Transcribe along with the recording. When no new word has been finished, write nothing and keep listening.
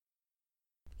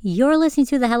You're listening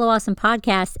to the Hello Awesome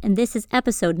podcast, and this is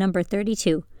episode number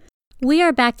 32. We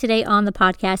are back today on the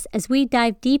podcast as we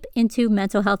dive deep into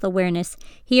mental health awareness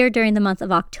here during the month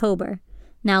of October.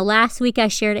 Now, last week I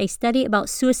shared a study about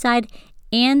suicide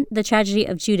and the tragedy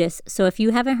of Judas, so if you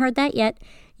haven't heard that yet,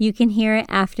 you can hear it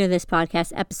after this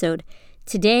podcast episode.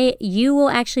 Today, you will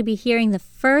actually be hearing the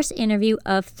first interview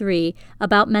of 3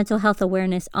 about mental health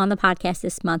awareness on the podcast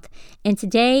this month, and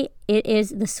today it is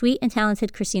the sweet and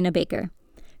talented Christina Baker.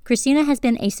 Christina has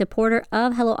been a supporter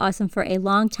of Hello Awesome for a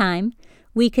long time.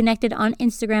 We connected on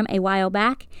Instagram a while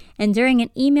back, and during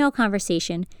an email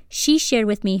conversation, she shared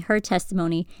with me her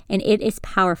testimony, and it is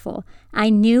powerful. I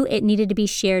knew it needed to be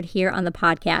shared here on the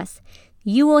podcast.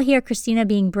 You will hear Christina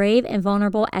being brave and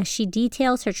vulnerable as she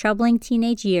details her troubling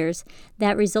teenage years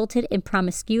that resulted in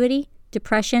promiscuity,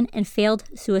 depression, and failed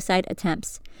suicide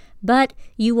attempts. But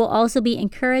you will also be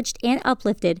encouraged and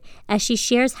uplifted as she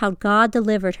shares how God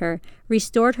delivered her,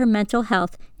 restored her mental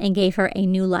health, and gave her a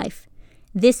new life.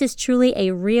 This is truly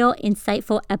a real,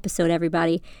 insightful episode,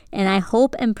 everybody, and I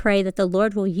hope and pray that the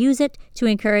Lord will use it to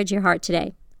encourage your heart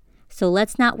today. So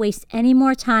let's not waste any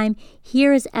more time.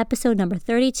 Here is episode number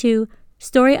 32,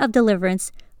 Story of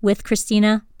Deliverance with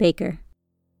Christina Baker.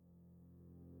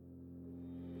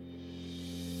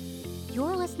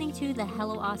 You're listening to the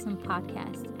Hello Awesome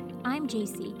podcast. I'm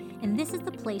JC, and this is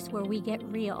the place where we get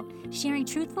real, sharing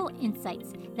truthful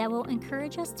insights that will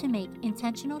encourage us to make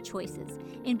intentional choices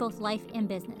in both life and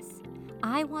business.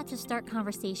 I want to start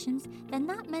conversations that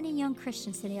not many young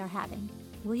Christians today are having.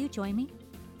 Will you join me?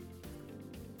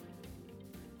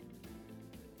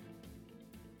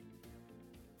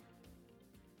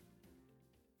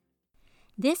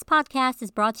 This podcast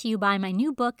is brought to you by my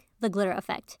new book, The Glitter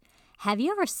Effect. Have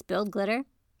you ever spilled glitter?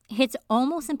 It's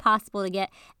almost impossible to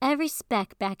get every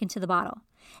speck back into the bottle.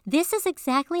 This is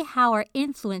exactly how our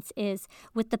influence is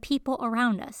with the people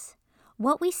around us.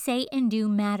 What we say and do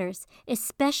matters,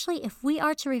 especially if we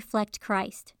are to reflect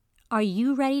Christ. Are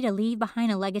you ready to leave behind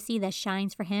a legacy that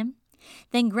shines for Him?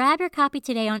 Then grab your copy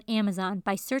today on Amazon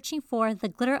by searching for The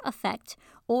Glitter Effect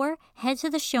or head to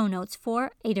the show notes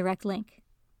for a direct link.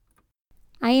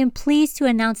 I am pleased to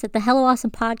announce that the Hello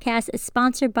Awesome podcast is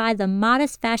sponsored by the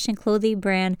modest fashion clothing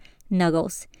brand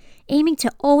Nuggles. Aiming to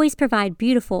always provide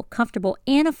beautiful, comfortable,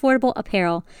 and affordable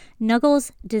apparel, Nuggles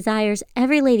desires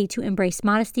every lady to embrace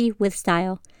modesty with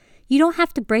style. You don't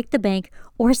have to break the bank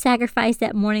or sacrifice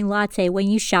that morning latte when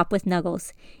you shop with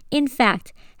Nuggles. In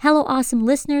fact, Hello Awesome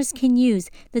listeners can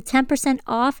use the 10%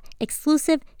 off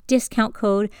exclusive discount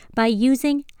code by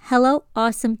using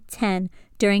HelloAwesome10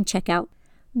 during checkout.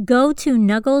 Go to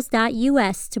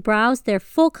nuggles.us to browse their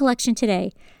full collection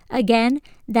today. Again,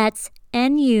 that's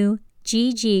nuggles.us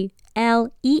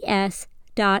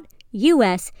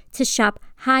to shop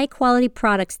high-quality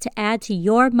products to add to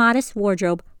your modest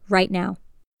wardrobe right now.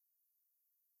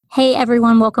 Hey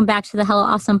everyone, welcome back to the Hello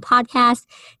Awesome podcast.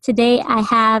 Today I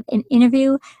have an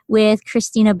interview with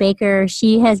Christina Baker.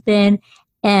 She has been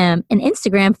an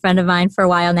Instagram friend of mine for a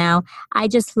while now. I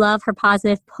just love her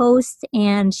positive posts,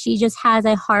 and she just has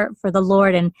a heart for the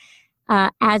Lord. And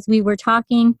as we were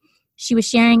talking, she was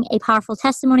sharing a powerful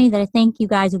testimony that I think you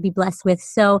guys will be blessed with.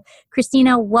 So,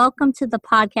 Christina, welcome to the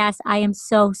podcast. I am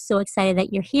so excited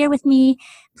that you're here with me.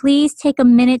 Please take a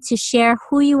minute to share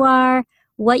who you are,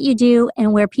 what you do,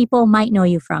 and where people might know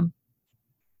you from.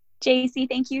 JC,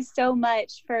 thank you so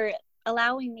much for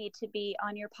allowing me to be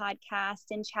on your podcast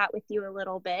and chat with you a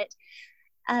little bit.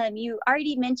 You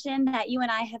already mentioned that you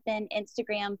and I have been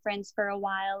Instagram friends for a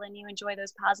while, and you enjoy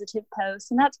those positive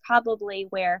posts, and that's probably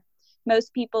where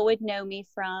most people would know me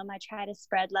from. I try to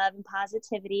spread love and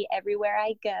positivity everywhere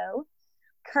I go.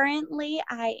 Currently,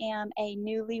 I am a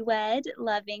newlywed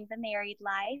loving the married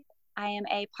life. I am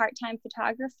a part-time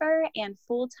photographer and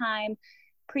full-time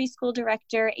preschool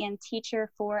director and teacher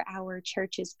for our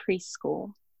church's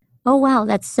preschool. Oh, wow.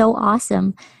 That's so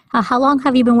awesome. How long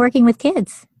have you been working with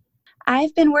kids?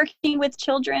 I've been working with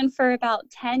children for about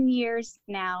 10 years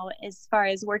now, as far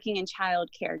as working in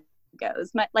childcare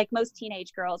goes. Like most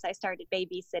teenage girls, I started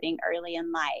babysitting early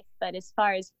in life, but as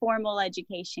far as formal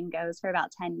education goes, for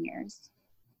about 10 years.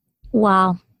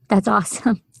 Wow. That's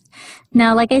awesome.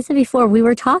 Now, like I said before, we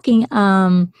were talking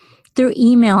through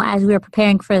email as we were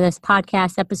preparing for this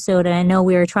podcast episode, and I know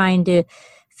we were trying to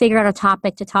figure out a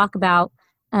topic to talk about.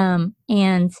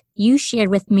 And you shared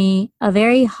with me a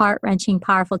very heart-wrenching,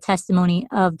 powerful testimony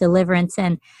of deliverance.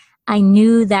 And I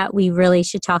knew that we really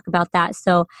should talk about that.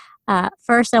 So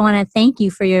first, I want to thank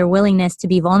you for your willingness to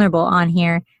be vulnerable on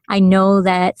here. I know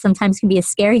that sometimes can be a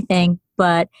scary thing,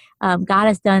 but God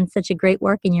has done such a great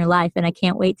work in your life, and I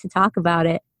can't wait to talk about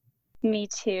it. Me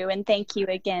too. And thank you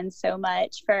again so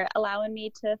much for allowing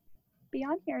me to be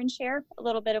on here and share a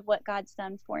little bit of what God's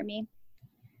done for me.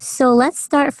 So let's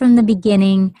start from the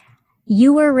beginning.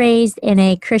 You were raised in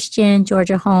a Christian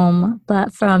Georgia home,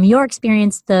 but from your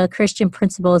experience, the Christian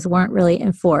principles weren't really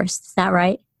enforced. Is that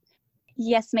right?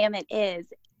 Yes, ma'am, it is.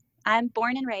 I'm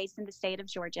born and raised in the state of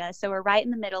Georgia, so we're right in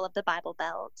the middle of the Bible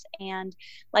Belt. And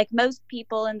like most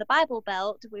people in the Bible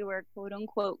Belt, we were quote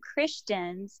unquote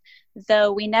Christians,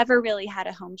 though we never really had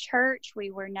a home church.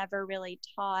 We were never really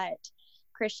taught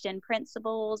Christian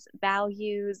principles,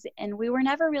 values, and we were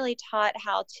never really taught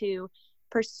how to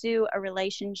pursue a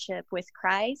relationship with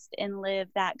Christ and live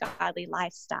that godly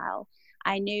lifestyle.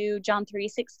 I knew John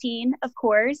 3:16, of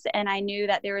course, and I knew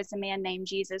that there was a man named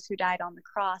Jesus who died on the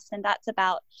cross, and that's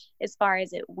about as far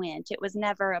as it went. It was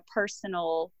never a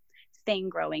personal thing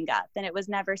growing up, and it was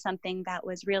never something that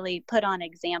was really put on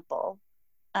example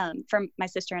from my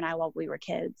sister and I while we were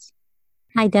kids.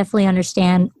 I definitely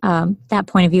understand that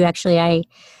point of view. Actually,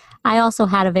 I also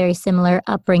had a very similar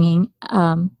upbringing,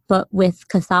 but with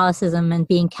Catholicism and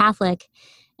being Catholic.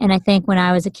 And I think when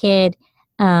I was a kid,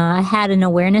 I had an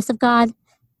awareness of God,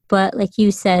 but like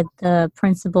you said, the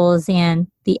principles and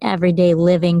the everyday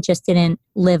living just didn't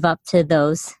live up to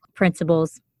those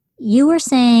principles. You were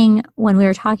saying when we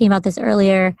were talking about this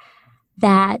earlier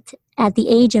that at the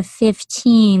age of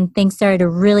 15, things started to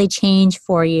really change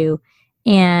for you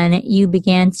and you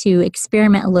began to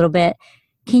experiment a little bit.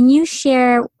 Can you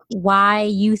share why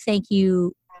you think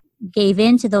you gave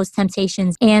in to those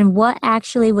temptations and what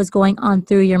actually was going on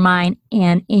through your mind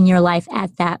and in your life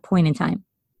at that point in time?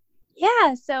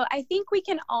 Yeah, so I think we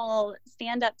can all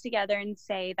stand up together and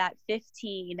say that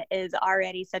 15 is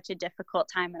already such a difficult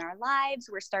time in our lives.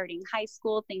 We're starting high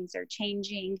school, things are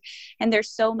changing, and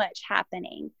there's so much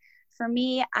happening. For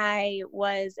me, I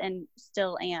was and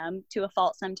still am, to a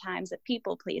fault sometimes, a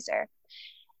people pleaser.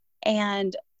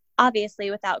 And obviously,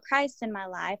 without Christ in my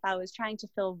life, I was trying to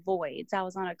fill voids. I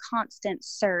was on a constant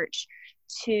search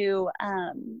to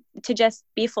just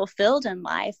be fulfilled in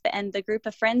life. And the group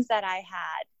of friends that I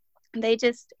had, they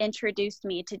just introduced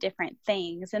me to different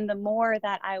things. And the more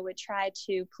that I would try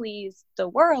to please the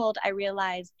world, I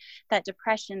realized that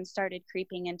depression started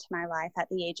creeping into my life at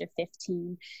the age of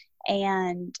 15.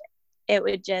 And it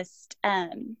would just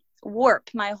warp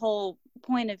my whole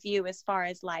point of view as far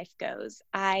as life goes.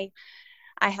 I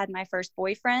had my first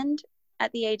boyfriend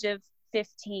at the age of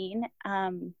 15,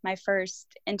 my first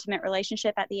intimate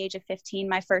relationship at the age of 15,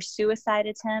 my first suicide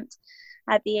attempt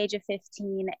at the age of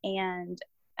 15, and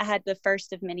I had the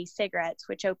first of many cigarettes,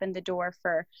 which opened the door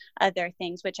for other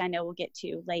things, which I know we'll get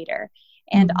to later.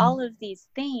 And all of these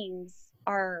things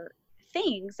are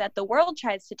things that the world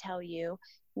tries to tell you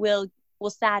will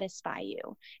satisfy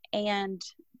you. And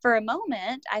for a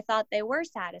moment, I thought they were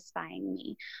satisfying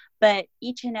me. But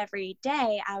each and every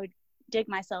day, I would dig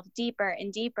myself deeper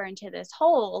and deeper into this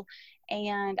hole.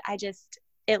 And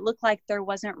it looked like there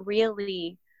wasn't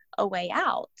really a way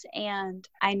out. And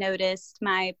I noticed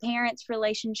my parents'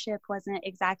 relationship wasn't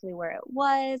exactly where it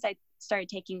was. I started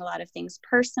taking a lot of things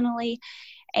personally.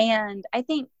 And I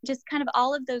think just kind of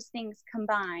all of those things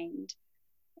combined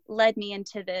led me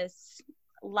into this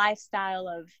lifestyle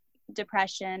of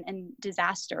depression and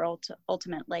disaster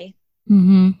ultimately.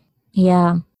 Mm-hmm.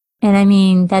 Yeah. And I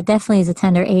mean, that definitely is a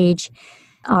tender age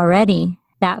already,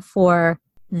 that for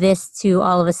this to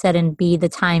all of a sudden be the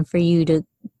time for you to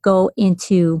go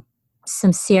into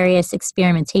some serious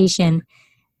experimentation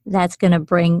that's going to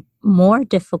bring more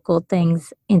difficult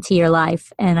things into your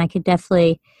life. And I could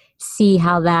definitely see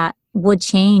how that would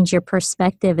change your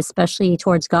perspective, especially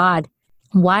towards God.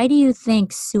 Why do you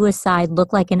think suicide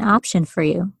looked like an option for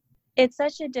you? It's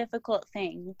such a difficult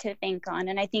thing to think on.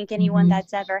 And I think anyone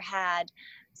that's ever had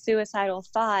suicidal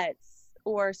thoughts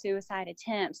or suicide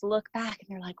attempts look back and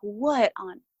they're like, what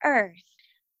on earth?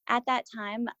 At that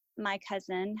time, my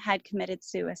cousin had committed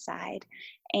suicide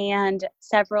and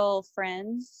several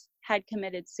friends had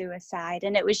committed suicide.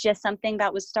 And it was just something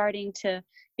that was starting to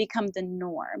become the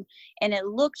norm. And it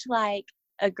looked like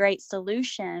a great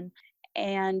solution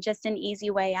and just an easy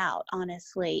way out,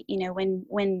 honestly. You know,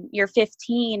 when you're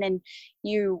 15 and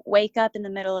you wake up in the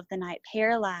middle of the night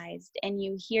paralyzed and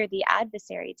you hear the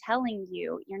adversary telling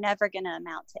you you're never going to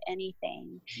amount to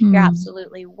anything, you're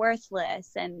absolutely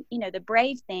worthless, and you know, the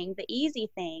brave thing, the easy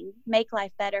thing, make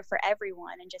life better for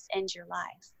everyone and just end your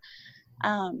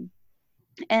life.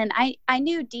 And I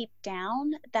knew deep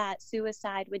down that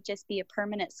suicide would just be a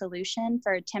permanent solution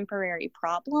for a temporary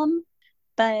problem.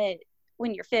 But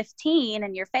when you're 15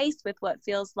 and you're faced with what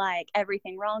feels like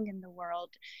everything wrong in the world,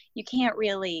 you can't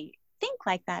really think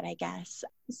like that, I guess.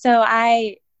 So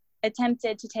I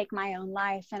attempted to take my own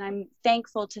life, and I'm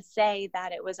thankful to say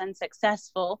that it was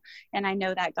unsuccessful, and I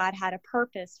know that God had a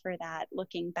purpose for that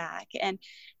looking back. And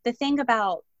the thing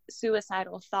about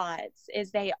suicidal thoughts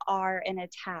is they are an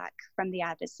attack from the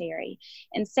adversary,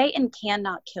 and Satan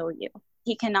cannot kill you.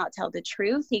 He cannot tell the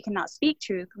truth. He cannot speak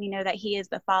truth. We know that he is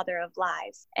the father of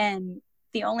lies, and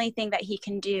the only thing that he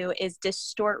can do is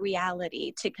distort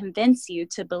reality to convince you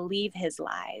to believe his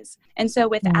lies. And so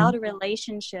without a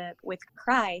relationship with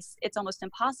Christ, it's almost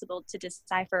impossible to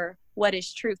decipher what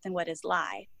is truth and what is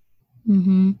lie.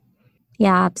 Mm-hmm.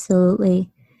 Yeah, absolutely.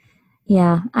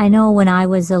 Yeah. I know when I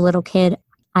was a little kid,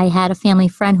 I had a family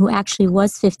friend who actually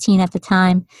was 15 at the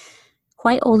time,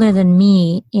 quite older than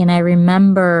me. And I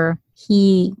remember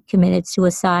he committed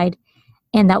suicide.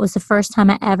 And that was the first time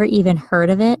I ever even heard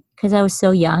of it because I was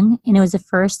so young. And it was the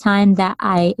first time that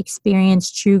I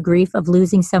experienced true grief of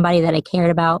losing somebody that I cared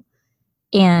about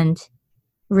and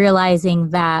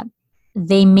realizing that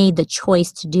they made the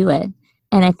choice to do it.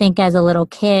 And I think as a little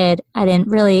kid, I didn't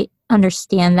really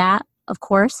understand that, of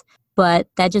course, but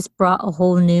that just brought a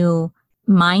whole new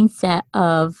mindset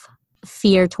of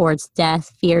fear towards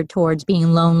death, fear towards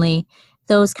being lonely,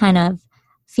 those kind of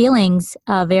feelings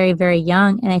very, very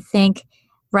young. And I think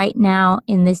right now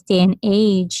in this day and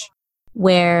age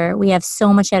where we have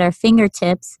so much at our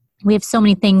fingertips, we have so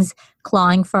many things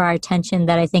clawing for our attention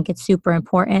that I think it's super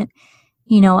important,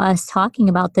 us talking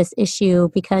about this issue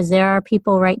because there are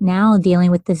people right now dealing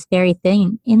with this very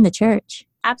thing in the church.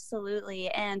 Absolutely.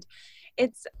 And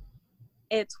it's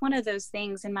one of those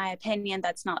things, in my opinion,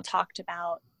 that's not talked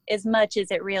about as much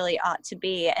as it really ought to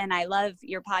be. And I love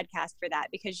your podcast for that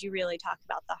because you really talk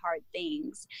about the hard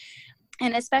things.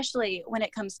 And especially when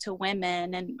it comes to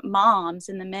women and moms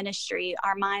in the ministry,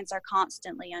 our minds are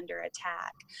constantly under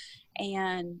attack.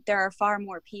 And there are far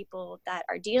more people that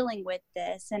are dealing with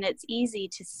this. And it's easy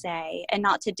to say, and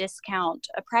not to discount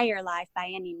a prayer life by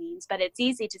any means, but it's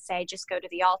easy to say, just go to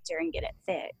the altar and get it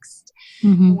fixed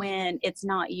when it's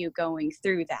not you going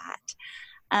through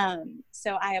that.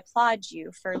 So I applaud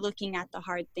you for looking at the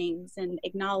hard things and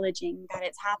acknowledging that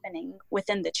it's happening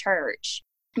within the church.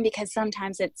 Because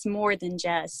sometimes it's more than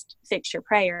just fix your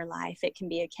prayer life. It can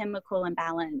be a chemical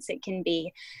imbalance. It can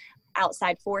be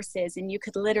outside forces, and you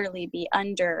could literally be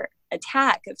under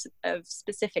attack of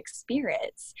specific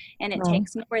spirits. And it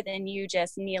takes more than you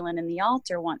just kneeling in the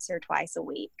altar once or twice a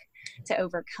week to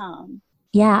overcome.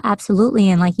 Yeah, absolutely.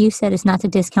 And like you said, it's not to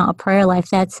discount a prayer life.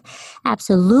 That's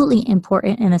absolutely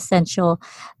important and essential.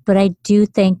 But I do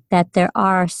think that there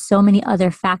are so many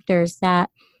other factors that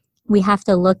we have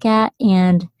to look at.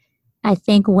 And I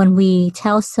think when we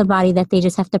tell somebody that they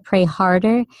just have to pray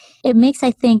harder, it makes,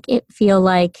 I think, it feel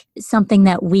like something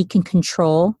that we can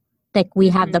control, like we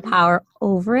have the power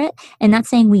over it. And not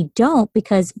saying we don't,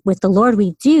 because with the Lord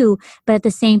we do, but at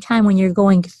the same time, when you're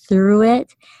going through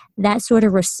it, that sort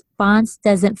of response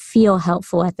doesn't feel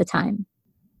helpful at the time.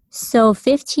 So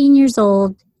 15 years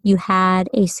old, you had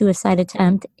a suicide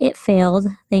attempt. It failed,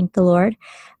 thank the Lord.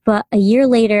 But a year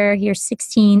later, you're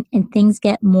 16 and things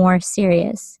get more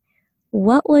serious.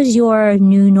 What was your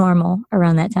new normal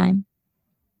around that time?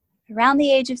 Around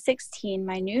the age of 16,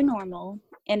 my new normal,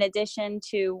 in addition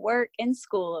to work and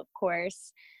school, of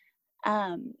course,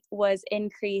 was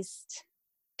increased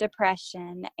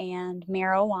depression and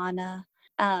marijuana,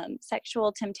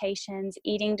 sexual temptations,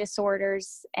 eating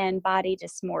disorders, and body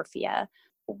dysmorphia,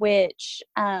 which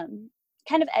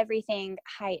kind of everything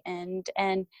heightened.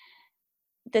 And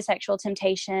the sexual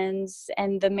temptations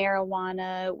and the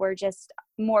marijuana were just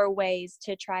more ways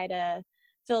to try to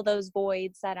fill those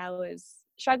voids that I was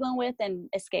struggling with and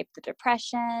escape the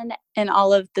depression and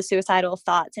all of the suicidal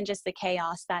thoughts and just the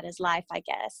chaos that is life, I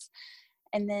guess.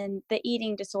 And then the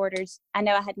eating disorders, I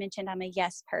know I had mentioned I'm a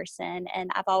yes person, and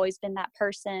I've always been that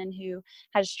person who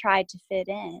has tried to fit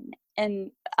in. And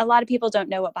a lot of people don't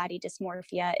know what body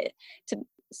dysmorphia is. To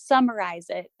summarize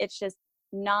it, it's just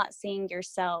not seeing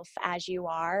yourself as you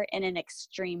are in an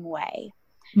extreme way.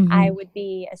 I would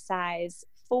be a size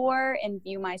 4 and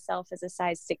view myself as a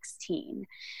size 16,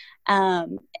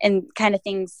 and kind of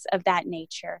things of that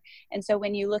nature. And so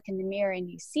when you look in the mirror and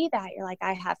you see that, you're like,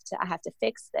 I have to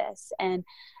fix this. And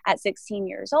at 16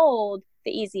 years old,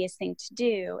 the easiest thing to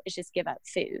do is just give up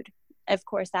food. Of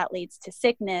course, that leads to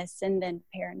sickness and then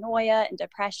paranoia and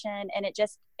depression. And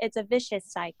it's a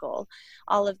vicious cycle.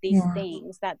 All of these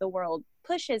things that the world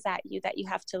pushes at you, that you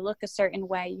have to look a certain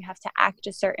way, you have to act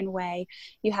a certain way,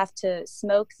 you have to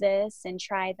smoke this and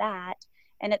try that.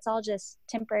 And it's all just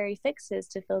temporary fixes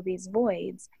to fill these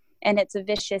voids. And it's a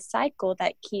vicious cycle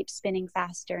that keeps spinning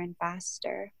faster and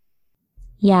faster.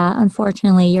 Yeah,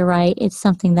 unfortunately, you're right. It's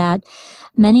something that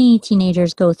many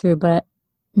teenagers go through, but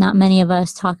not many of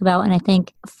us talk about. And I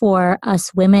think for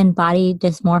us women, body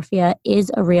dysmorphia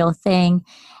is a real thing.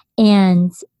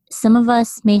 And some of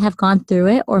us may have gone through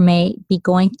it or may be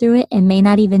going through it and may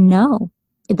not even know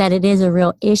that it is a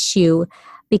real issue.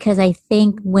 Because I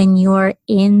think when you're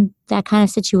in that kind of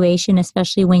situation,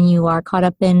 especially when you are caught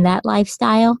up in that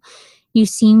lifestyle, you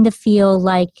seem to feel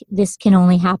like this can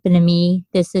only happen to me.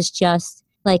 This is just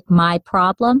like my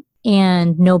problem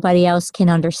and nobody else can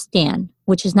understand,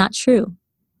 which is not true.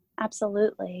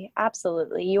 Absolutely.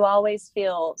 Absolutely. You always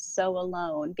feel so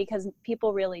alone because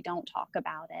people really don't talk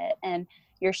about it. And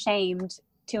you're shamed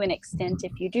to an extent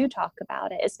if you do talk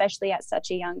about it, especially at such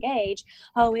a young age.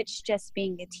 Oh, it's just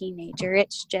being a teenager.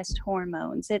 It's just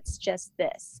hormones. It's just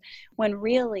this. When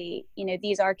really,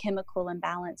 these are chemical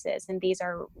imbalances and these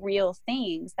are real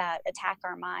things that attack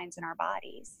our minds and our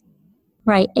bodies.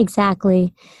 Right,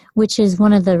 exactly. Which is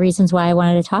one of the reasons why I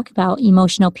wanted to talk about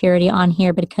emotional purity on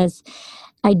here, because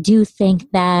I do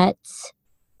think that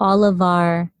all of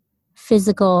our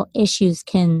physical issues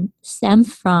can stem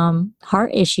from heart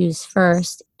issues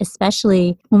first,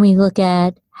 especially when we look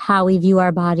at how we view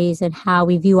our bodies and how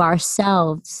we view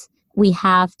ourselves. We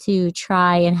have to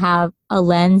try and have a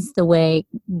lens the way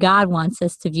God wants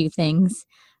us to view things.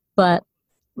 But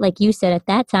like you said, at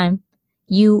that time,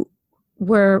 you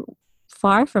were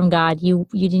far from God. You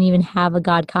didn't even have a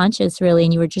God conscience really,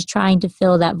 and you were just trying to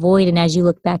fill that void. And as you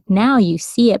look back now, you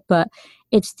see it, but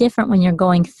it's different when you're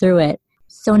going through it.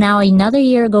 So now another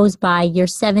year goes by, you're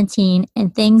 17,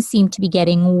 and things seem to be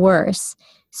getting worse.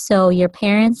 So your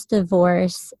parents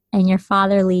divorce and your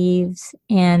father leaves,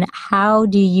 and how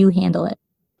do you handle it?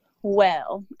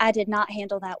 Well, I did not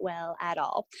handle that well at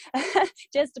all,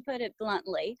 just to put it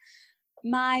bluntly.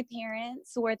 My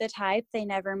parents were the type, they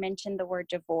never mentioned the word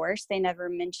divorce. They never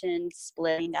mentioned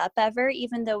splitting up ever,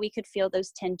 even though we could feel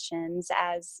those tensions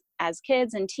as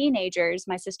kids and teenagers,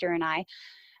 my sister and I,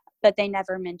 but they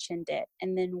never mentioned it.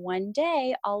 And then one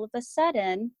day, all of a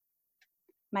sudden,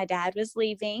 my dad was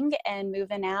leaving and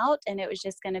moving out, and it was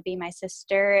just going to be my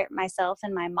sister, myself,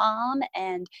 and my mom.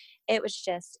 And it was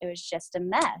just a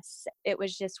mess. It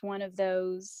was just one of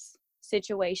those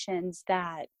situations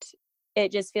that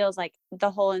it just feels like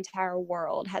the whole entire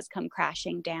world has come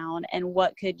crashing down. And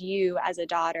what could you as a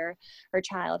daughter or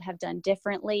child have done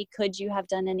differently? Could you have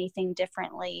done anything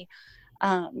differently?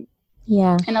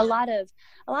 Yeah. And a lot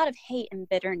of hate and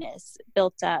bitterness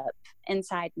built up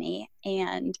inside me.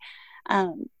 And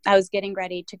I was getting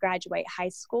ready to graduate high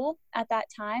school at that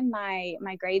time. My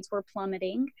grades were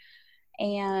plummeting,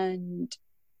 and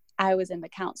I was in the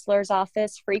counselor's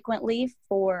office frequently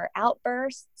for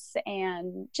outbursts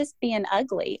and just being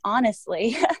ugly,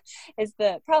 honestly, is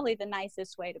probably the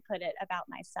nicest way to put it about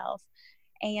myself.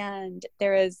 And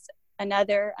there was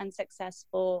another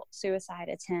unsuccessful suicide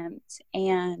attempt,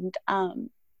 and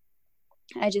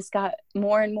I just got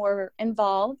more and more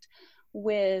involved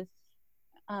with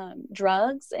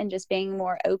drugs and just being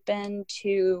more open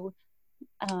to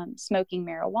smoking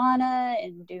marijuana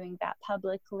and doing that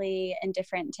publicly and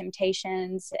different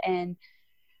temptations. And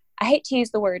I hate to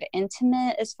use the word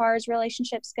intimate as far as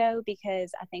relationships go,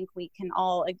 because I think we can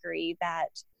all agree that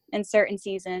in certain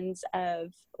seasons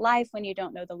of life, when you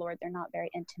don't know the Lord, they're not very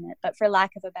intimate. But for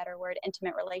lack of a better word,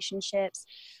 intimate relationships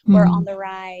were on the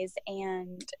rise.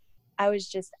 And I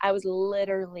was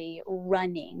literally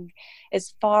running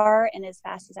as far and as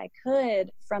fast as I could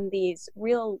from these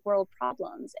real world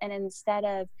problems. And instead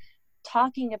of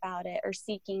talking about it or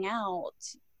seeking out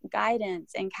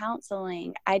guidance and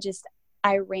counseling,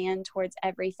 I ran towards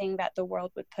everything that the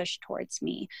world would push towards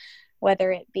me,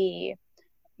 whether it be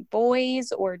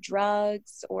boys or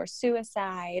drugs or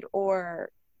suicide or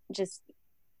just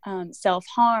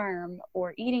self-harm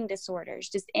or eating disorders,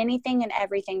 just anything and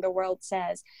everything the world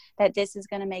says that this is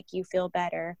going to make you feel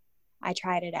better. I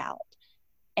tried it out,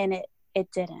 and it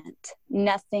didn't.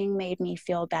 Nothing made me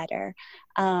feel better.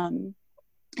 And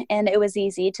it was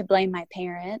easy to blame my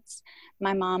parents.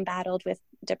 My mom battled with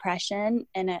depression,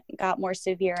 and it got more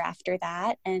severe after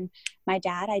that. And my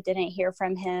dad, I didn't hear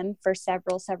from him for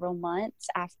several months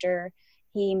after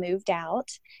he moved out.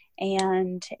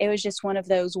 And it was just one of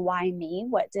those, why me?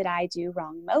 What did I do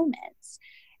wrong moments?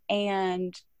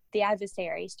 And the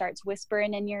adversary starts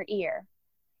whispering in your ear,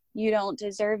 you don't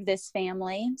deserve this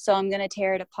family, so I'm going to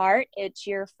tear it apart. It's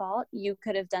your fault. You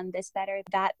could have done this better,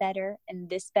 that better, and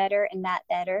this better, and that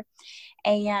better.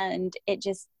 And it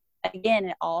just, again,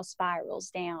 it all spirals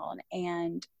down,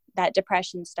 and that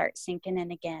depression starts sinking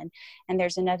in again. And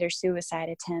there's another suicide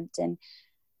attempt, and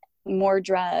more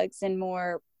drugs, and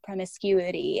more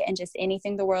promiscuity, and just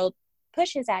anything the world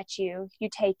pushes at you, you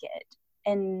take it.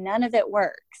 And none of it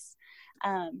works.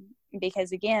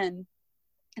 Because again,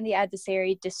 the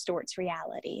adversary distorts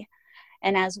reality.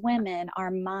 And as women,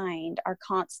 our mind are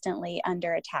constantly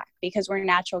under attack because we're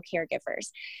natural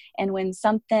caregivers. And when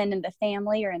something in the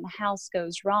family or in the house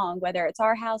goes wrong, whether it's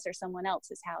our house or someone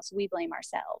else's house, we blame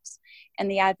ourselves. And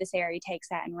the adversary takes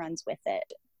that and runs with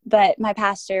it. But my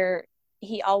pastor,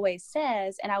 he always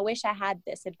says, and I wish I had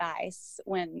this advice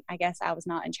when I guess I was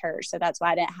not in church, so that's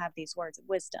why I didn't have these words of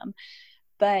wisdom.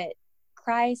 But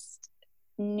Christ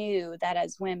knew that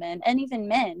as women, and even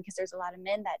men, because there's a lot of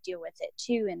men that deal with it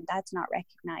too, and that's not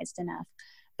recognized enough.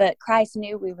 But Christ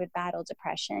knew we would battle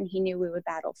depression. He knew we would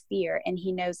battle fear, and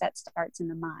he knows that starts in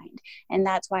the mind. And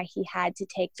that's why he had to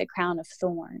take the crown of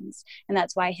thorns. And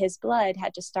that's why his blood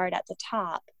had to start at the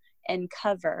top and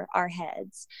cover our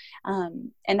heads.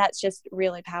 And that's just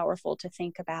really powerful to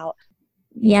think about.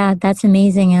 Yeah, that's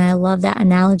amazing. And I love that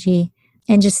analogy.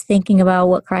 And just thinking about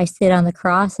what Christ did on the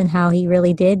cross and how he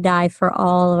really did die for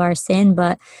all of our sin.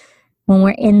 But when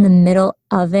we're in the middle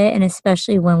of it, and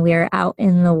especially when we're out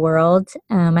in the world,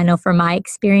 I know from my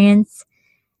experience,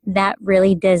 that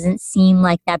really doesn't seem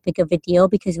like that big of a deal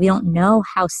because we don't know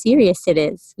how serious it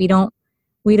is. We don't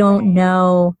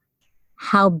know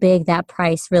how big that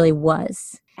price really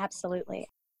was. Absolutely.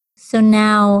 So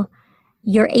now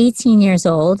you're 18 years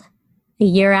old, a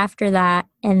year after that,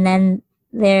 and then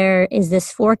there is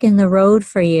this fork in the road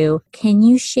for you. Can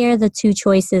you share the two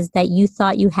choices that you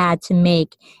thought you had to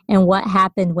make and what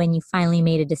happened when you finally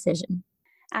made a decision?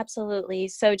 Absolutely.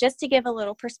 So just to give a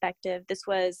little perspective, this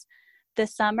was the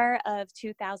summer of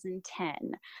 2010.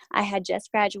 I had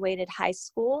just graduated high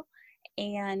school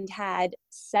and had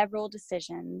several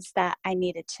decisions that I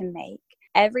needed to make.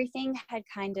 Everything had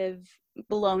kind of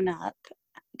blown up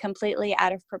completely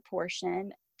out of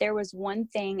proportion. There was one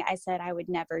thing I said I would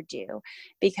never do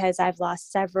because I've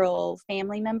lost several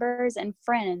family members and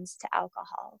friends to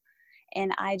alcohol.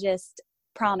 And I just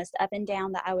promised up and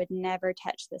down that I would never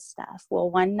touch this stuff. Well,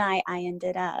 one night I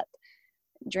ended up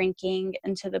drinking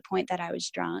to the point that I was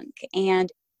drunk.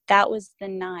 And that was the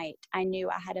night I knew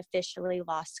I had officially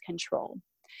lost control.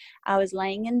 I was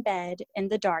laying in bed in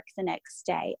the dark the next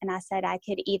day, and I said I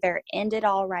could either end it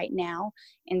all right now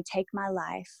and take my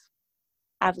life.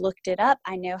 I've looked it up.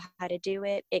 I know how to do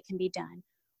it. It can be done.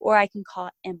 Or I can call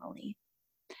Emily.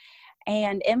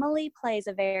 And Emily plays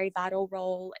a very vital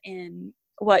role in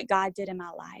what God did in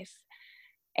my life.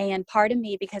 And part of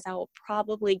me, because I will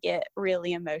probably get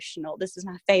really emotional, this is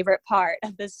my favorite part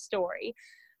of this story,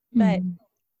 but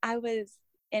I was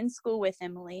in school with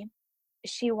Emily.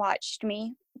 She watched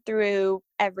me through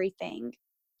everything.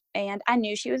 And I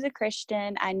knew she was a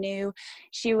Christian. I knew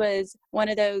she was one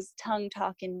of those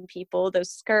tongue-talking people, those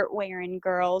skirt-wearing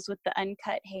girls with the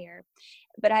uncut hair.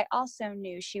 But I also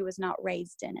knew she was not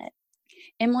raised in it.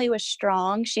 Emily was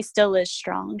strong. She still is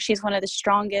strong. She's one of the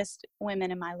strongest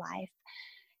women in my life.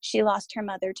 She lost her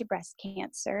mother to breast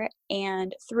cancer.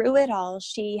 And through it all,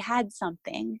 she had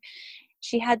something.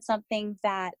 She had something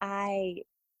that I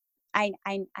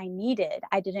needed.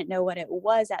 I didn't know what it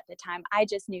was at the time. I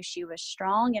just knew she was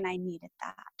strong and I needed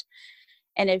that.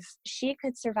 And if she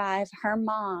could survive her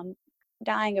mom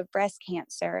dying of breast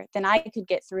cancer, then I could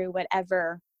get through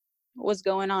whatever was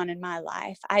going on in my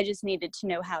life. I just needed to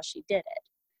know how she did it.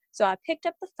 So I picked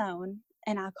up the phone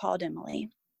and I called Emily.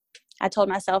 I told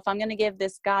myself I'm going to give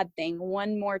this God thing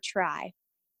one more try.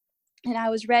 And I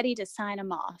was ready to sign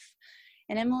him off.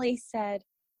 And Emily said,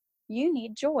 "You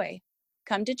need joy.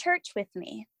 Come to church with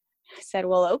me." I said,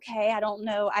 "Well, okay, I don't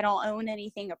know. I don't own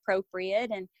anything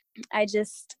appropriate." And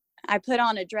I put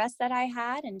on a dress that I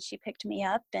had and she picked me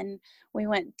up and we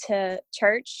went to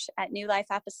church at New Life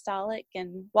Apostolic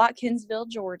in Watkinsville,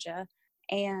 Georgia.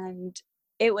 And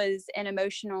it was an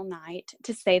emotional night,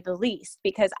 to say the least,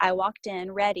 because I walked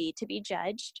in ready to be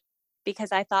judged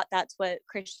because I thought that's what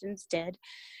Christians did.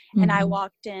 Mm-hmm. And I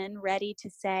walked in ready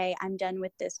to say, I'm done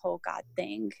with this whole God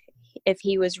thing. If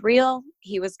he was real,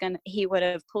 he would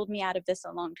have pulled me out of this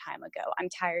a long time ago. I'm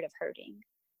tired of hurting.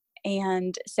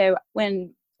 And so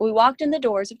when we walked in the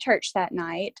doors of church that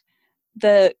night,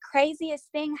 the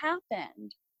craziest thing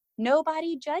happened.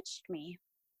 Nobody judged me.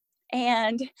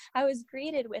 And I was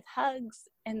greeted with hugs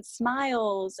and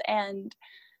smiles and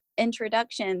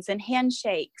introductions and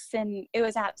handshakes. And it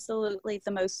was absolutely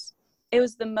the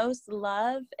most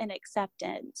love and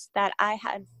acceptance that I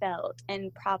had felt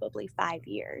in probably 5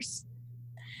 years.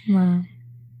 Wow.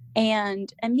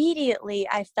 And immediately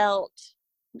I felt,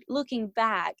 looking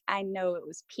back, I know it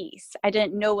was peace. I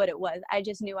didn't know what it was. I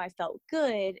just knew I felt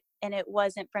good, and it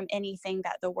wasn't from anything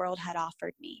that the world had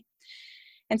offered me.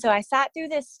 And so I sat through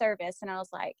this service and I was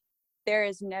like, there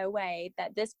is no way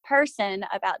that this person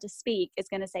about to speak is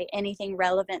going to say anything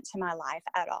relevant to my life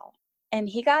at all. And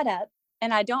he got up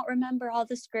And I don't remember all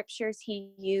the scriptures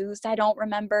he used. I don't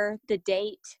remember the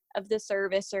date of the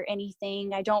service or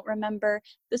anything. I don't remember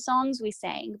the songs we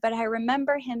sang, but I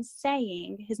remember him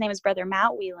saying, his name is Brother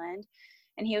Matt Wieland,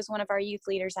 and he was one of our youth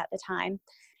leaders at the time.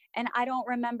 And I don't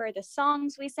remember the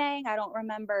songs we sang. I don't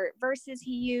remember verses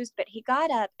he used, but he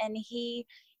got up and he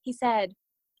said,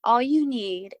 all you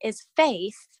need is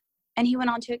faith. And he went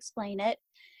on to explain it,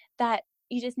 that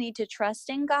you just need to trust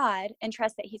in God and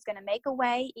trust that he's going to make a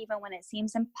way even when it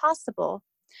seems impossible,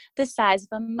 the size of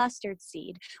a mustard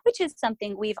seed, which is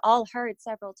something we've all heard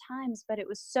several times, but it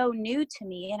was so new to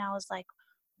me. And I was like,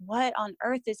 what on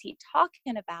earth is he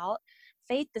talking about?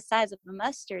 Faith the size of a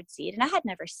mustard seed. And I had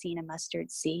never seen a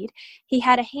mustard seed. He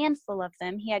had a handful of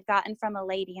them he had gotten from a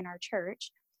lady in our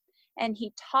church, and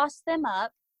he tossed them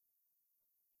up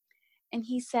and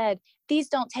he said, these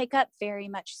don't take up very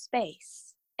much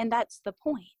space. And that's the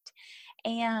point.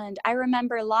 And I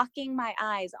remember locking my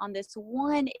eyes on this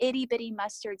one itty bitty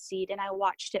mustard seed, and I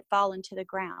watched it fall into the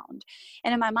ground.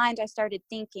 And in my mind, I started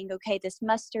thinking, okay, this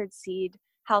mustard seed,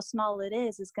 how small it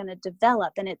is going to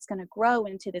develop, and it's going to grow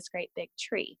into this great big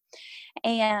tree.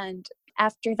 And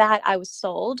after that, I was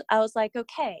sold. I was like,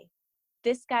 okay,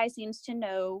 this guy seems to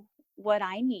know what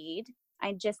I need.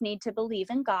 I just need to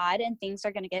believe in God, and things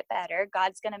are going to get better.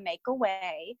 God's going to make a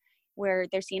way where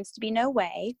there seems to be no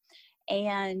way.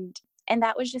 And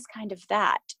that was just kind of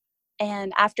that.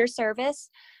 And after service,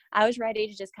 I was ready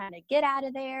to just kind of get out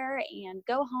of there and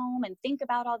go home and think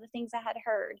about all the things I had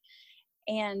heard.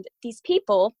 And these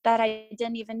people that I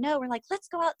didn't even know were like, let's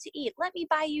go out to eat. Let me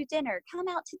buy you dinner. Come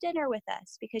out to dinner with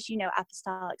us. Because, you know,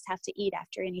 apostolics have to eat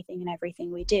after anything and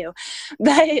everything we do.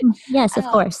 But yes, of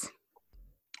course.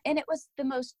 And it was the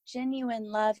most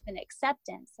genuine love and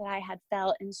acceptance that I had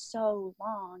felt in so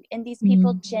long. And these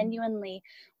people genuinely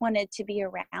wanted to be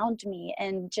around me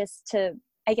and just to,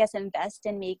 I guess, invest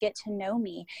in me, get to know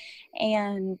me.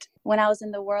 And when I was in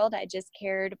the world, I just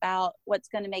cared about what's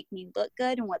going to make me look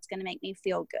good and what's going to make me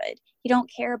feel good. You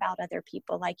don't care about other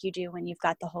people like you do when you've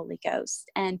got the Holy Ghost.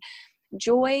 And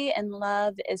joy and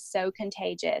love is so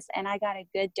contagious. And I got a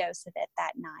good dose of it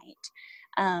that night.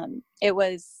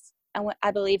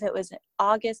 I believe it was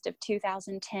August of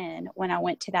 2010 when I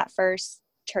went to that first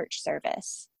church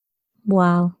service.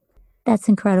 Wow. That's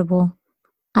incredible.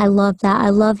 I love that.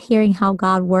 I love hearing how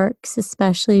God works,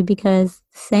 especially because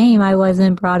I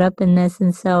wasn't brought up in this.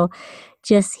 And so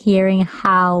just hearing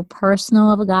how personal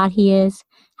of a God he is,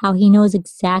 how he knows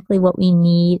exactly what we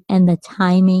need and the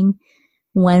timing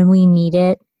when we need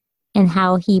it, and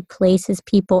how he places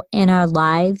people in our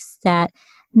lives that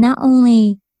not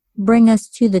only bring us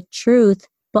to the truth,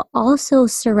 but also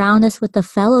surround us with the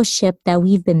fellowship that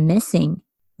we've been missing,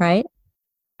 right?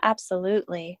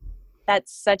 Absolutely.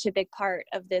 That's such a big part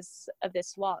of this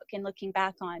walk. And looking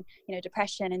back on,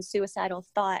 depression and suicidal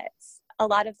thoughts, a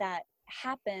lot of that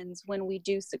happens when we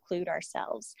do seclude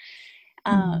ourselves.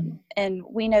 And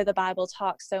we know the Bible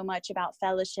talks so much about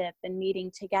fellowship and meeting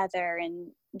together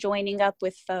and joining up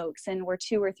with folks, and where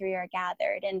 2 or 3 are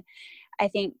gathered. And I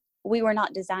think we were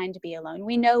not designed to be alone.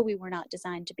 We know we were not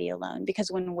designed to be alone,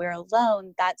 because when we're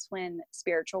alone, that's when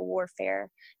spiritual warfare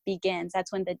begins.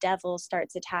 That's when the devil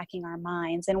starts attacking our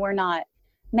minds, and we're not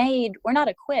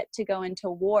equipped to go into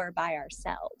war by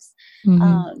ourselves.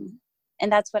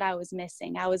 And that's what I was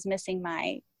missing. I was missing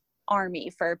my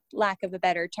army, for lack of a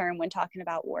better term, when talking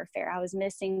about warfare. I was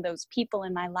missing those people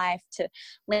in my life to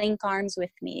link arms with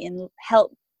me and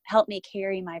help me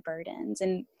carry my burdens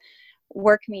and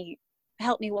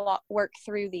help me work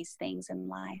through these things in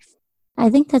life.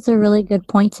 I think that's a really good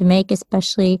point to make,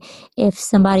 especially if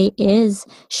somebody is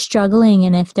struggling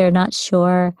and if they're not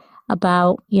sure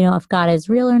about, if God is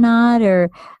real or not, or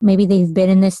maybe they've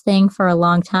been in this thing for a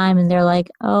long time and they're like,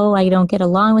 oh, I don't get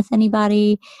along with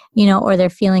anybody, or they're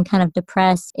feeling kind of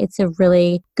depressed. It's a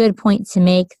really good point to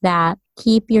make, that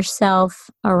keep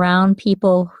yourself around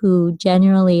people who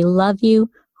genuinely love you,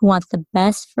 who want the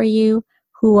best for you,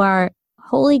 who are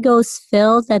Holy Ghost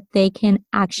filled, that they can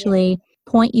actually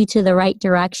point you to the right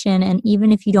direction. And even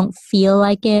if you don't feel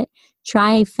like it,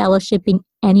 try fellowshipping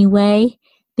anyway,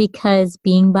 because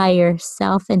being by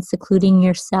yourself and secluding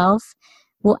yourself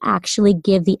will actually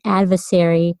give the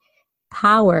adversary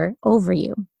power over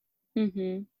you.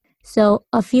 So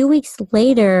a few weeks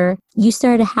later, you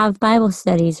started to have Bible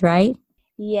studies, right?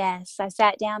 Yes, I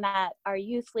sat down at our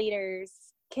youth leader's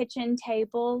kitchen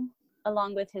table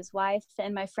along with his wife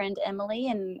and my friend Emily,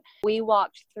 and we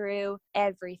walked through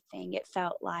everything, it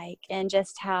felt like, and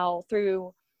just how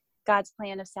through God's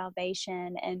plan of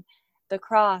salvation and the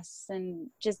cross, and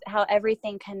just how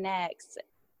everything connects,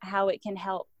 how it can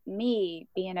help me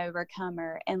be an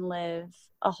overcomer and live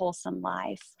a wholesome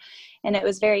life. And it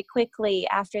was very quickly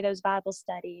after those Bible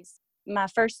studies. My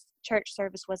first church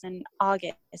service was in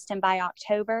August, and by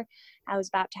October, I was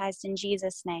baptized in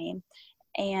Jesus' name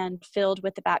and filled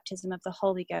with the baptism of the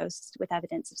Holy Ghost with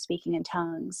evidence of speaking in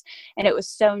tongues. And it was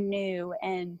so new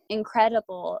and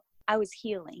incredible. I was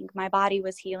healing. My body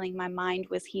was healing. My mind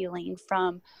was healing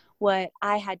from what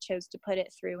I had chose to put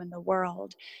it through in the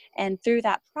world. And through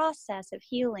that process of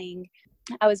healing,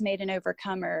 I was made an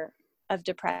overcomer of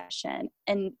depression.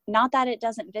 And not that it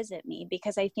doesn't visit me,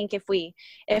 because I think if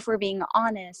we're being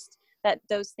honest, that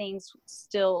those things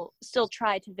still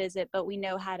try to visit, but we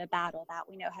know how to battle that.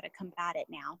 We know how to combat it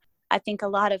now. I think a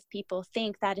lot of people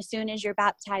think that as soon as you're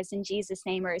baptized in Jesus'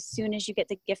 name, or as soon as you get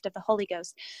the gift of the Holy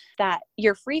Ghost, that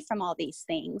you're free from all these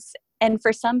things. And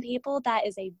for some people, that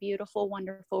is a beautiful,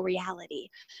 wonderful reality.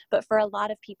 But for a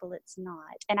lot of people, it's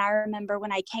not. And I remember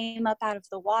when I came up out of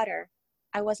the water,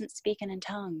 I wasn't speaking in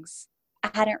tongues.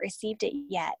 I hadn't received it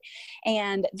yet.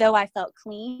 And though I felt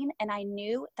clean and I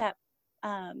knew that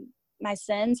my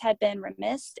sins had been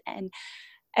remitted and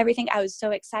everything, I was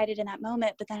so excited in that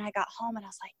moment. But then I got home and I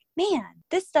was like, man,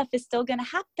 this stuff is still going to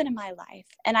happen in my life.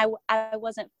 And I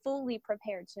wasn't fully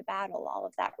prepared to battle all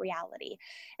of that reality.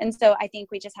 And so I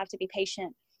think we just have to be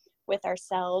patient with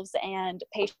ourselves and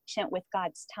patient with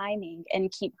God's timing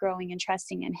and keep growing and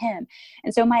trusting in Him.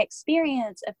 And so my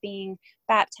experience of being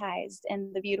baptized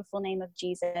in the beautiful name of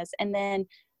Jesus, and then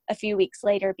a few weeks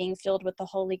later being filled with the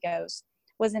Holy Ghost,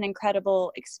 was an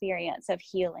incredible experience of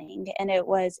healing. And it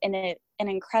was an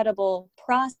incredible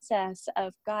process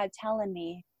of God telling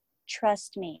me,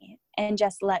 trust me and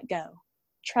just let go.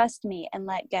 Trust me and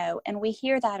let go. And we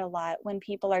hear that a lot when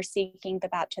people are seeking the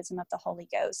baptism of the Holy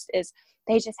Ghost, is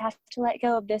they just have to let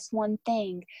go of this one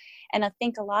thing. And I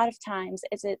think a lot of times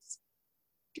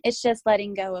it's just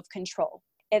letting go of control.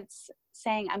 It's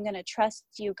saying, I'm going to trust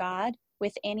you, God,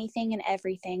 with anything and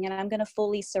everything, and I'm going to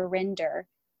fully surrender.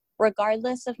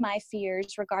 Regardless of my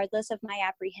fears, regardless of my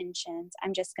apprehensions,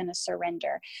 I'm just going to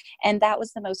surrender. And that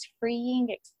was the most freeing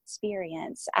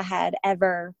experience I had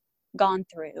ever gone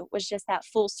through, was just that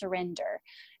full surrender.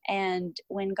 And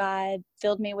when God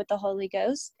filled me with the Holy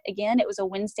Ghost, again, it was a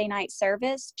Wednesday night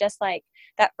service, just like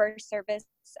that first service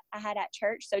I had at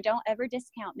church. So don't ever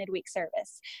discount midweek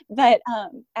service. But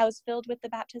I was filled with the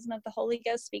baptism of the Holy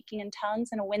Ghost, speaking in tongues,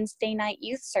 in a Wednesday night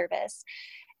youth service.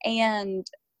 And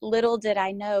little did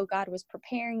I know, God was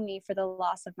preparing me for the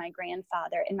loss of my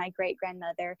grandfather and my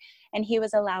great-grandmother, and He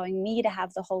was allowing me to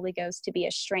have the Holy Ghost to be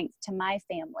a strength to my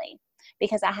family,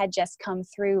 because I had just come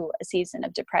through a season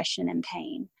of depression and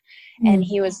pain. And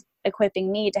He was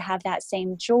equipping me to have that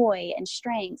same joy and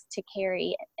strength to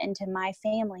carry into my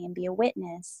family and be a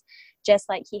witness, just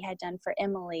like He had done for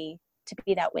Emily, to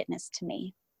be that witness to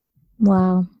me.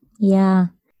 Wow. Yeah.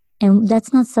 And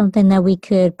that's not something that we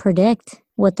could predict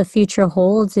what the future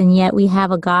holds. And yet we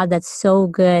have a God that's so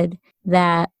good,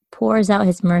 that pours out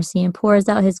His mercy and pours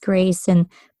out His grace and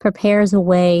prepares a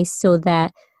way so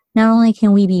that not only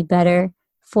can we be better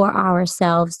for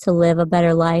ourselves to live a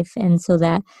better life, and so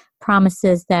that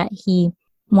promises that He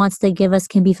wants to give us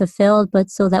can be fulfilled,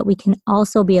 but so that we can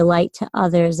also be a light to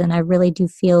others. And I really do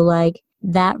feel like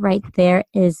that right there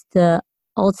is the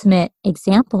ultimate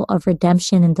example of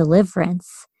redemption and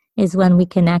deliverance, is when we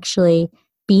can actually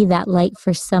be that light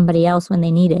for somebody else when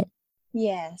they need it.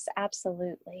 Yes,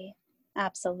 absolutely.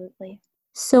 Absolutely.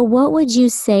 So what would you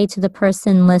say to the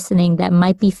person listening that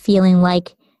might be feeling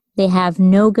like they have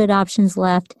no good options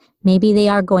left? Maybe they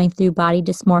are going through body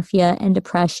dysmorphia and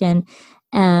depression.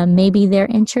 Maybe they're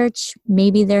in church,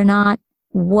 maybe they're not.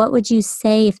 What would you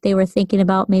say if they were thinking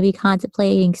about maybe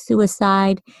contemplating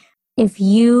suicide? If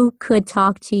you could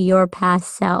talk to your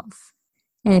past self,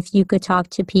 and if you could talk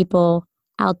to people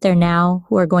out there now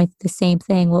who are going through the same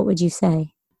thing, what would you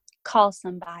say? Call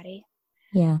somebody.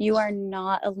 Yeah. You are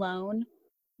not alone.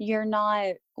 You're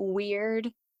not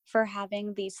weird for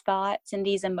having these thoughts and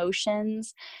these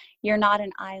emotions. You're not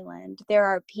an island. There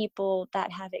are people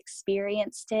that have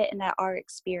experienced it and that are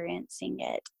experiencing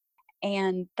it.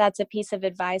 And that's a piece of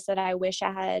advice that I wish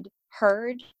I had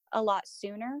heard a lot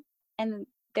sooner. And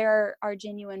there are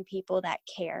genuine people that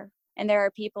care. And there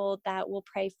are people that will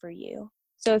pray for you.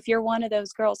 So if you're one of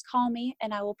those girls, call me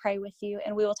and I will pray with you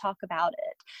and we will talk about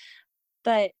it.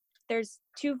 But there's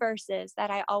two verses that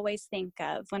I always think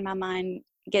of when my mind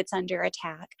gets under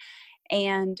attack.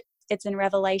 And it's in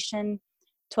Revelation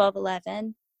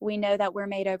 12:11. We know that we're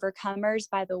made overcomers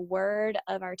by the word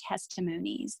of our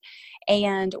testimonies.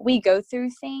 And we go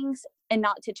through things, and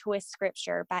not to twist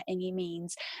scripture by any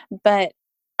means, but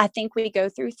I think we go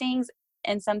through things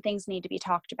and some things need to be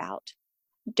talked about.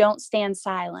 Don't stand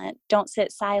silent. Don't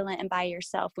sit silent and by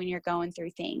yourself when you're going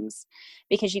through things,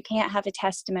 because you can't have a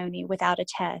testimony without a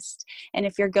test. And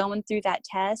if you're going through that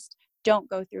test, don't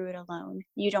go through it alone.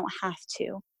 You don't have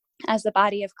to. As the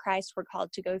body of Christ, we're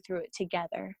called to go through it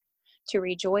together, to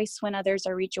rejoice when others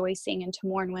are rejoicing and to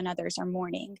mourn when others are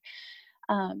mourning.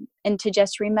 And to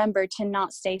just remember to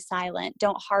not stay silent.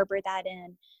 Don't harbor that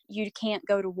in. You can't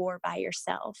go to war by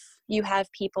yourself. You have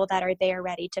people that are there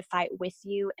ready to fight with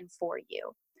you and for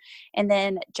you. And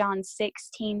then John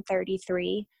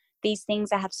 16:33, these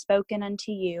things I have spoken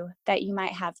unto you, that you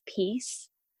might have peace.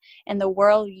 In the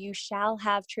world you shall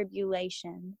have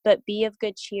tribulation, but be of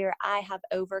good cheer. I have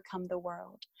overcome the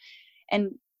world.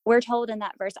 And we're told in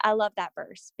that verse, I love that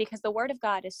verse, because the word of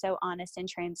God is so honest and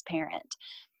transparent.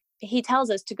 He tells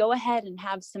us to go ahead and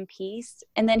have some peace.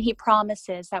 And then he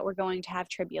promises that we're going to have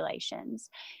tribulations.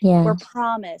 Yeah. We're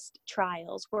promised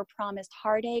trials. We're promised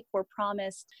heartache. We're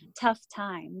promised tough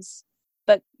times.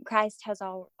 But Christ has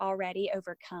already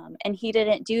overcome. And he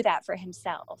didn't do that for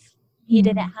himself. He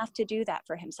didn't have to do that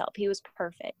for himself. He was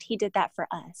perfect. He did that for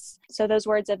us. So those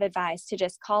words of advice, to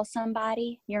just call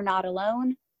somebody. You're not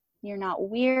alone. You're not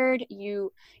weird.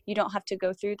 You don't have to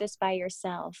go through this by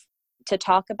yourself. To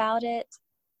talk about it.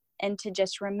 And to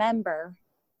just remember,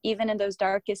 even in those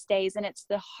darkest days, and it's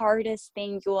the hardest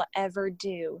thing you'll ever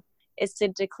do, is to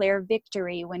declare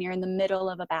victory when you're in the middle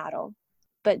of a battle.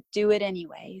 But do it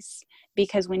anyways,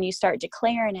 because when you start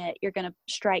declaring it, you're going to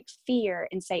strike fear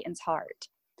in Satan's heart,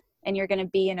 and you're going to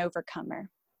be an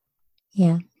overcomer.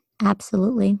 Yeah,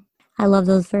 absolutely. I love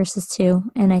those verses too.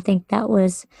 And I think that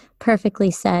was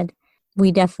perfectly said.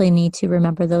 We definitely need to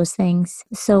remember those things.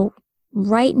 So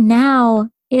right now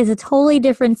is a totally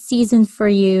different season for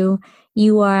you.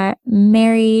 You are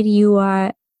married. You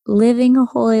are living a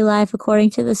holy life according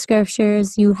to the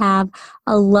scriptures. You have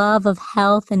a love of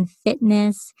health and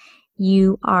fitness.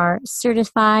 You are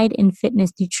certified in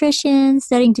fitness nutrition,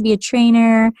 studying to be a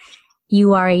trainer.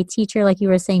 You are a teacher, like you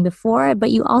were saying before,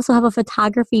 but you also have a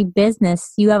photography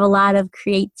business. You have a lot of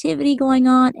creativity going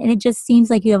on, and it just seems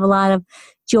like you have a lot of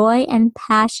joy and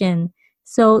passion.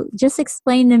 So just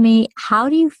explain to me, how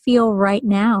do you feel right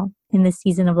now in this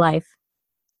season of life?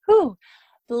 Whew,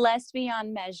 blessed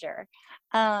beyond measure.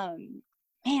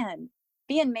 Man,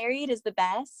 being married is the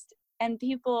best. And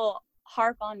people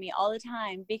harp on me all the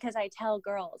time because I tell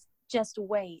girls, just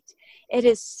wait. It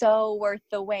is so worth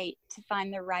the wait to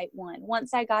find the right one.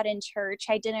 Once I got in church,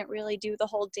 I didn't really do the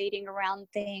whole dating around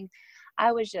thing.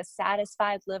 I was just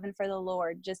satisfied living for the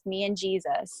Lord, just me and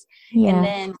Jesus. Yeah. And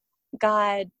then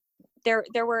God,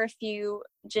 there were a few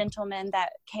gentlemen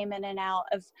that came in and out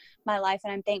of my life,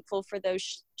 and I'm thankful for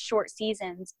those short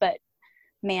seasons. But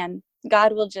man,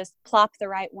 God will just plop the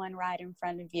right one right in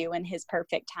front of you in his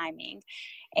perfect timing.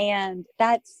 And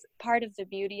that's part of the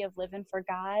beauty of living for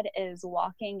God, is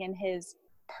walking in his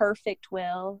perfect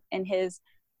will and his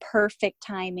perfect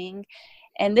timing.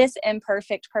 And this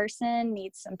imperfect person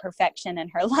needs some perfection in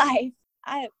her life.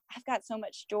 I've got so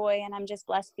much joy, and I'm just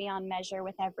blessed beyond measure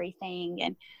with everything.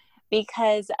 And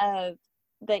because of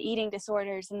the eating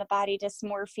disorders and the body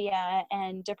dysmorphia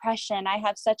and depression, I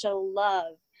have such a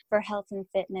love for health and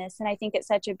fitness. And I think it's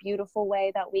such a beautiful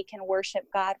way that we can worship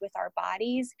God with our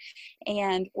bodies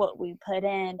and what we put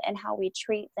in and how we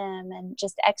treat them, and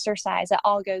just exercise. It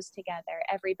all goes together,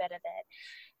 every bit of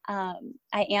it.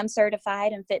 I am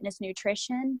certified in fitness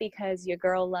nutrition because your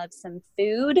girl loves some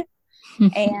food.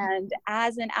 And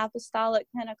as an apostolic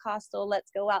Pentecostal, let's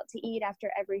go out to eat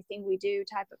after everything we do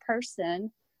type of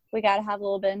person, we got to have a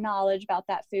little bit of knowledge about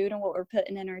that food and what we're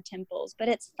putting in our temples. But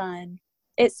it's fun.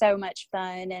 It's so much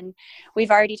fun. And we've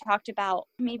already talked about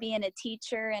me being a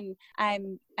teacher, and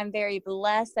I'm very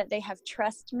blessed that they have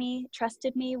trusted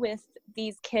me with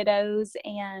these kiddos.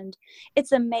 And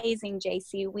it's amazing,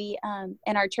 JC. We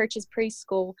in our church's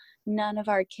preschool, none of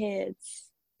our kids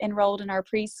enrolled in our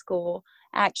preschool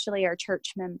actually are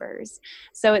church members.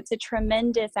 So it's a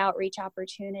tremendous outreach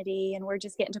opportunity, and we're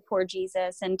just getting to pour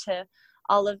Jesus into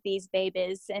all of these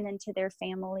babies and into their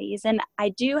families. And I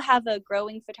do have a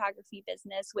growing photography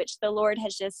business, which the Lord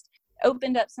has just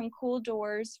opened up some cool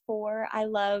doors for. I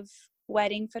love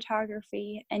wedding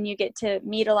photography, and you get to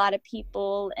meet a lot of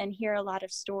people and hear a lot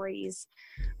of stories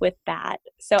with that.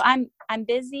 So I'm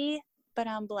busy, but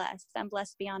I'm blessed. I'm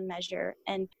blessed beyond measure.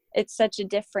 And it's such a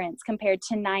difference compared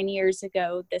to 9 years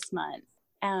ago this month.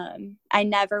 I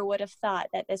never would have thought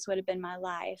that this would have been my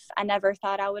life. I never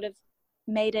thought I would have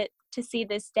made it to see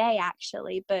this day,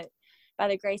 actually. But by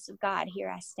the grace of God, here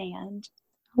I stand.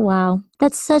 Wow.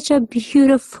 That's such a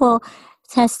beautiful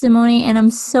testimony. And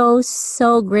I'm so,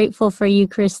 so grateful for you,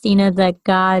 Christina, that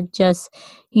God just,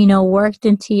 worked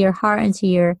into your heart, into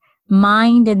your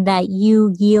mind and that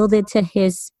you yielded to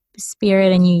his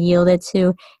spirit and you yielded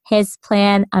to his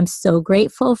plan. I'm so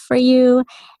grateful for you.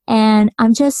 And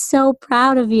I'm just so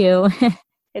proud of you.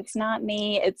 It's not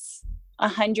me. It's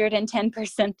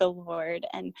 110% the Lord.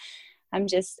 And I'm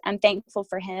thankful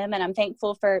for him. And I'm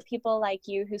thankful for people like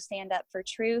you who stand up for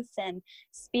truth and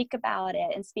speak about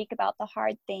it and speak about the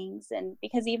hard things. And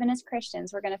because even as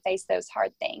Christians, we're going to face those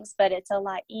hard things, but it's a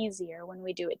lot easier when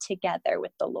we do it together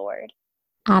with the Lord.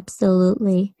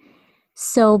 Absolutely.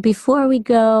 So before we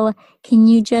go, can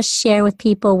you just share with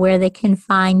people where they can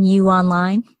find you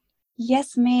online?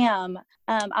 Yes, ma'am.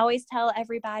 I always tell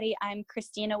everybody I'm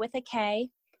Christina with a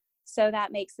K, so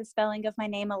that makes the spelling of my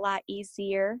name a lot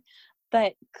easier.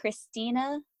 But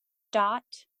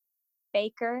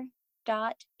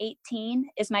Christina.Baker.18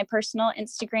 is my personal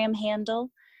Instagram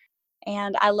handle,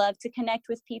 and I love to connect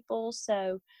with people,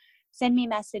 so send me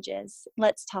messages.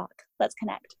 Let's talk. Let's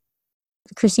connect.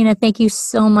 Christina, thank you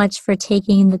so much for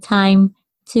taking the time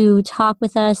to talk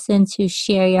with us and to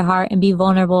share your heart and be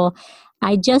vulnerable.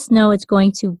 I just know it's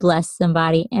going to bless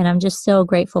somebody, and I'm just so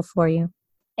grateful for you.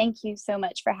 Thank you so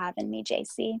much for having me,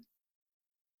 JC.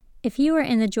 If you are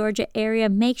in the Georgia area,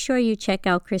 make sure you check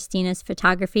out Christina's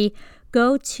photography.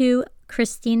 Go to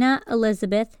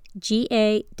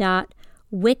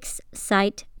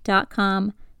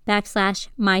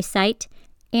ChristinaElizabethGA.wixsite.com/mysite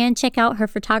and check out her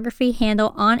photography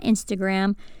handle on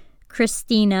Instagram,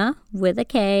 Christina with a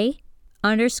K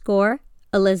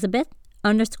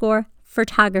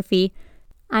 _Elizabeth_photography.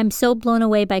 I'm so blown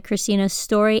away by Christina's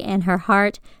story and her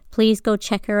heart. Please go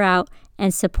check her out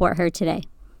and support her today.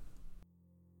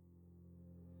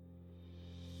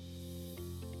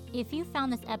 If you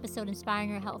found this episode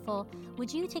inspiring or helpful,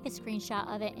 would you take a screenshot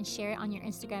of it and share it on your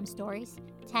Instagram stories,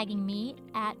 tagging me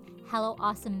at Hello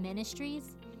Awesome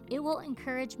Ministries? It will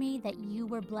encourage me that you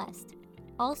were blessed.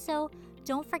 Also,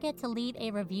 don't forget to leave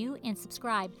a review and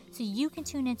subscribe so you can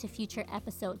tune into future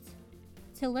episodes.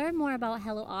 To learn more about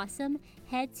Hello Awesome,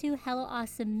 head to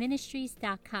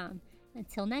HelloAwesomeMinistries.com.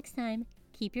 Until next time,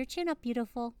 keep your chin up,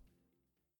 beautiful.